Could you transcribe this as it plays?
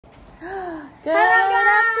Good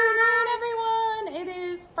afternoon, everyone. It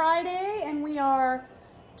is Friday, and we are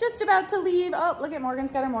just about to leave. Oh, look at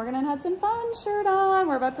Morgan's got her Morgan and Hudson Fun shirt on.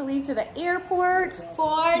 We're about to leave to the airport.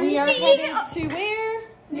 We are headed to where?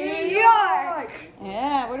 New York.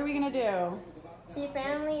 Yeah, what are we going to do? See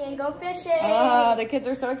family and go fishing. Oh, the kids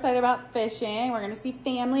are so excited about fishing. We're going to see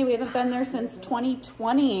family. We haven't been there since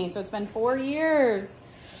 2020, so it's been 4 years.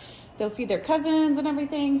 They'll see their cousins and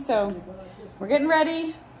everything, so we're getting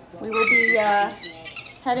ready. We will be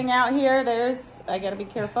heading out here. I got to be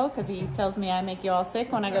careful because he tells me I make you all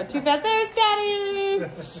sick when I go too fast. There's Daddy!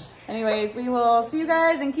 Anyways, we will see you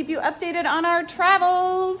guys and keep you updated on our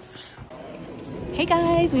travels. Hey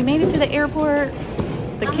guys, we made it to the airport.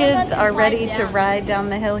 The kids are ready to ride down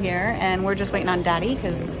the hill here, and we're just waiting on Daddy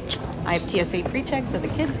because I have TSA pre-check, so the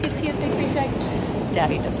kids get TSA pre-check.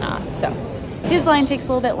 Daddy does not, so his line takes a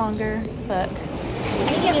little bit longer, but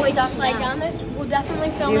I think if we slide down this, we'll definitely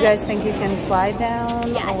film it. do you guys think you can slide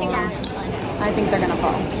down? Yeah, I think I think they're gonna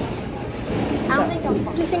fall. I don't think they'll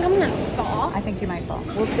fall. Do you think I'm gonna fall? I think you might fall.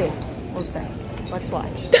 We'll see. We'll see. Let's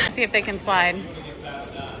watch. See if they can slide.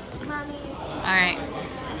 Mommy. All right.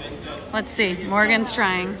 Let's see. Morgan's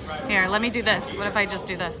trying. Here, let me do this. What if I just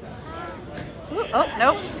do this? Ooh, oh,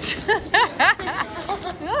 nope.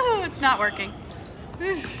 Oh, it's not working.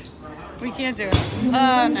 We can't do it.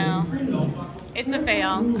 Oh, no. It's a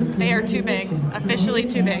fail. They are too big. Officially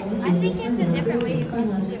too big. I think it's a different way.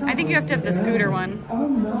 I think you have to have the scooter one. Oh,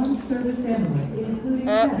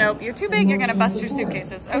 nope. You're too big. You're going to bust your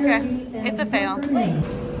suitcases. Okay. It's a fail.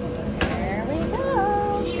 There we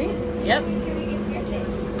go. See? Yep.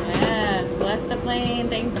 Yes. Bless the plane.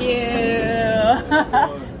 Thank you.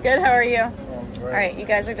 Good. How are you? All right. You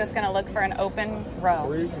guys are just going to look for an open row.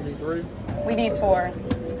 We need 3. We need 4.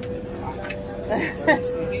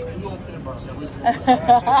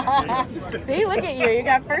 See, look at you. You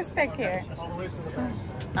got first pick here.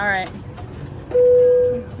 All right.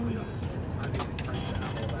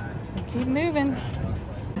 Keep moving.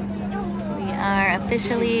 We are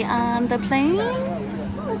officially on the plane.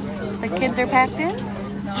 The kids are packed in.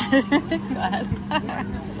 Go ahead.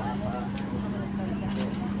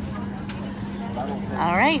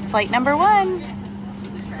 All right, flight number 1.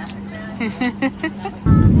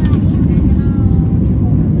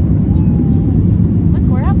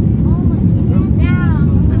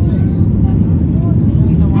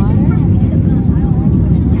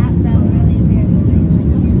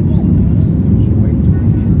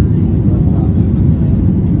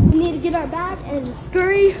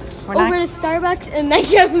 Scurry over to Starbucks and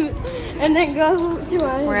then go to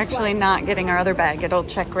our We're actually not getting our other bag. It'll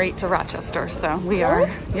check right to Rochester. So we are,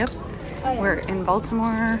 yep. Oh, yeah. We're in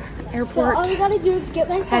Baltimore Airport. So all we gotta do is get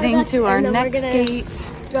my heading to our next gate.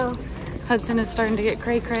 Go. Hudson is starting to get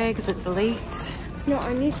cray-cray because it's late. No,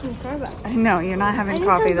 I need some Starbucks. I know, you're not having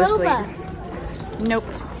coffee this late. Nope.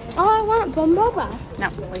 Oh, I want boba. No,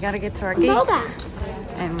 we gotta get to our gate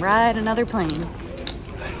and ride another plane.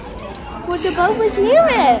 Well, the boat was near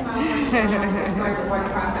it.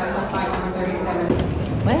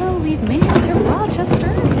 Well, we've made it to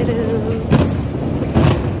Rochester. It is,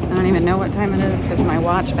 I don't even know what time it is because my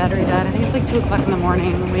watch battery died. I think it's like 2 o'clock in the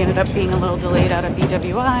morning. We ended up being a little delayed out of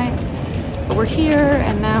BWI, but we're here,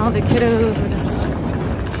 and now the kiddos are just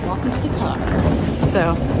walking to the car.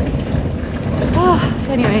 So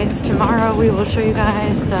anyways, tomorrow we will show you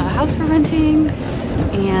guys the house we're renting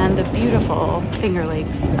and the beautiful Finger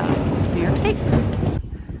Lakes of New York State.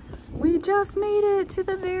 We just made it to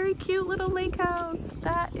the very cute little lake house.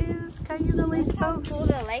 That is Cayuga Lake, folks. How cool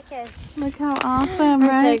the lake is. Look how awesome,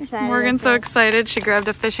 right? I'm so excited. Morgan's so excited. She grabbed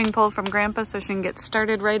a fishing pole from Grandpa so she can get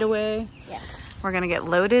started right away. Yes. We're gonna get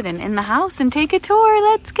loaded and in the house and take a tour.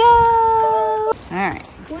 Let's go. All right.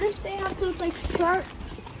 What if they have those like sharp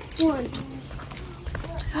ones?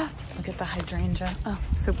 Look at the hydrangea. Oh,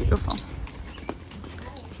 so beautiful.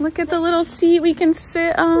 Look at the little seat we can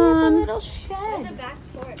sit on. There's a little shed. There's a back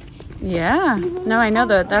porch. Yeah. No, I know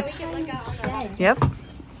that. That's. Yep.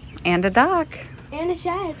 And a dock. And a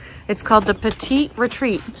shed. It's called the Petite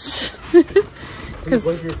Retreat.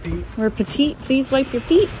 Because we're petite. Please wipe your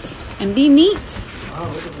feet and be neat. Wow,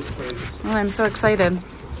 look at this place. Oh, I'm so excited.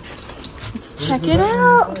 Let's check it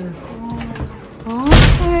out. Okay.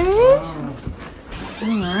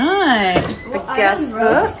 All right. The guest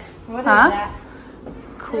book. What is that?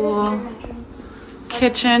 Cool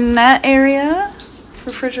kitchenette area,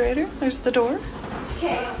 refrigerator. There's the door.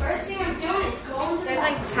 Okay, first thing I'm doing is going. There's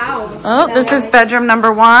like towels. Oh, this is bedroom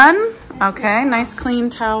number 1. Okay, nice clean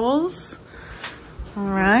towels. All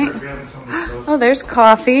right. Oh, there's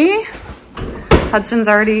coffee. Hudson's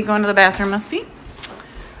already going to the bathroom, must be.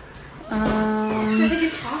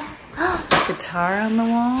 guitar on the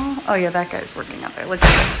wall. Oh yeah, that guy's working out there. Look at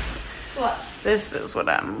this. What? This is what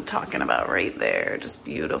I'm talking about right there. Just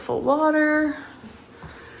beautiful water.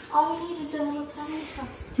 All we need is a little tiny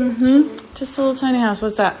house. Just a little tiny house.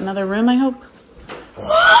 What's that? Another room, I hope? What?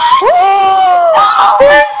 Oh,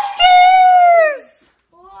 there's stairs!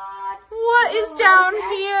 What? What is down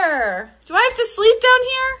here? Do I have to sleep down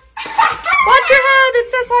here? Watch your head. It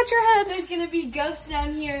says watch your head. There's gonna be ghosts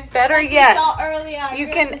down here. Better like yet, we saw earlier. you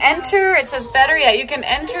can enter, it says better yet, you can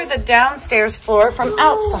enter the downstairs floor from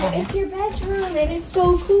outside. It's your bedroom and it's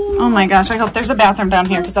so cool. Oh my gosh, I hope there's a bathroom down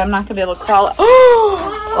here because I'm not going to be able to crawl out.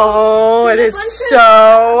 Oh, it is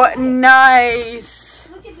so nice.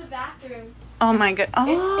 Look at the bathroom. Oh my god. Oh,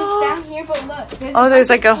 It's down here, but look. there's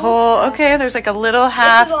like a whole, okay, there's like a little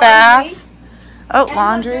half bath. Oh,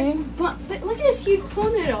 laundry. Look at this huge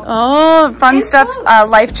pool noodle. Oh, fun stuff.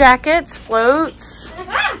 Life jackets, floats.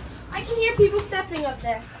 Ah, I can hear people stepping up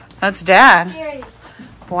there. That's Dad. Scary.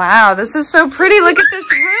 Wow, this is so pretty. Look at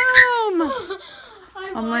this room.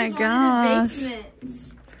 Oh my gosh.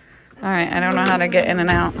 All right, I don't know how to get in and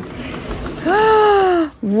out.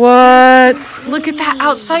 What? Look at that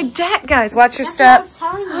outside deck, guys. Watch your step. That's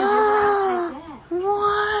what I was telling you. There's an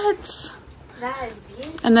outside deck. What? That is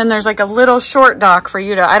beautiful. And then there's like a little short dock for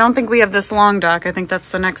you to, I don't think we have this long dock. I think that's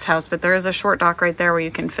the next house, but there is a short dock right there where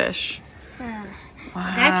you can fish. Wow.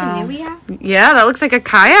 Is that a canoe we have? Yeah, that looks like a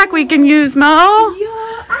kayak we can use, Mo.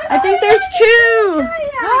 I think there's two.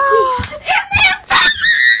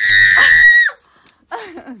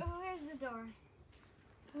 Where's the door?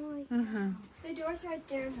 The door's right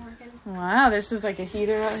there, Morgan. Wow, this is like a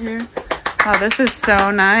heater out here. Oh, this is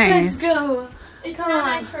so nice. Let's go. It's not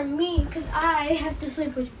nice for me because I have to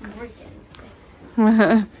sleep with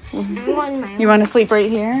Morgan. You want to sleep right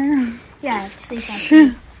here? Yeah, sleep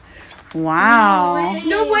out. Wow.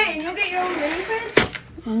 No way, you'll get your own mini fridge?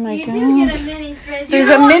 Oh my You gosh. do get a mini fridge. There's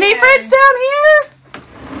a mini fridge down here?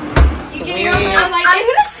 You get your own, I'm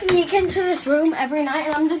gonna sneak into this room every night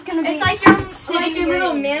and I'm just gonna be it's like your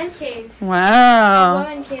little man cave. Wow.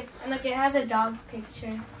 Woman cave. And look, it has a dog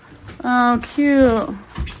picture. Oh, cute.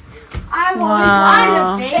 I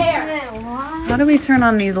Wow. want a basement. What? How do we turn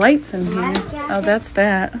on these lights in here? Oh, that's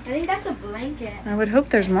that. I think that's a blanket. I would hope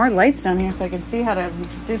there's more lights down here so I can see how to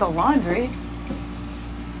do the laundry.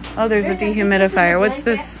 Oh, there's a dehumidifier. What's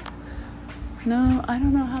this? No, I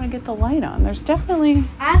don't know how to get the light on. There's definitely...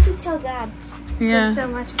 I have to tell Dad. Yeah. There's so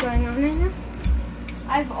much going on right now.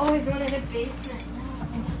 I've always wanted a basement.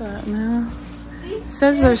 What's that now? It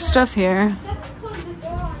says there's stuff here. Close the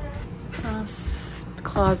door on us.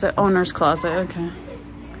 Closet, owner's closet, okay.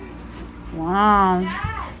 Wow.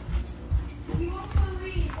 Dad, you won't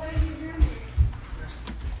believe where your room is.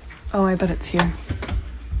 Oh, I bet it's here.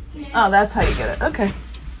 Oh, that's how you get it. Okay.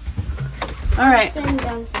 All right. Stand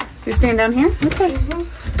down. You're staying down here? Okay. Did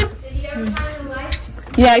you ever find the lights?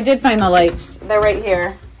 Yeah, I did find the lights. They're right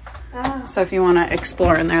here. Oh. So if you want to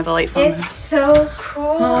explore in there, the lights on It's so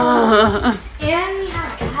cool. there. And we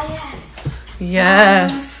have kayaks.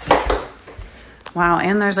 Yes. Wow,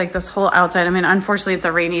 and there's like this whole outside. I mean, unfortunately, it's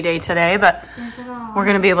a rainy day today, but we're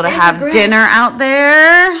going to be able to have dinner out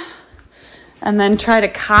there and then try to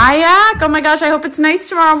kayak. Oh my gosh, I hope it's nice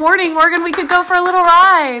tomorrow morning. Morgan, we could go for a little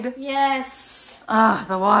ride. Yes. Oh,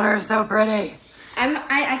 the water is so pretty.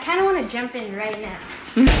 I kind of want to jump in right now.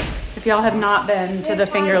 If y'all have not been to the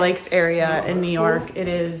Finger Lakes area in New York, it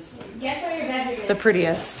is Guess where your bedroom is? the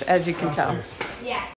prettiest, as you can tell. Yeah.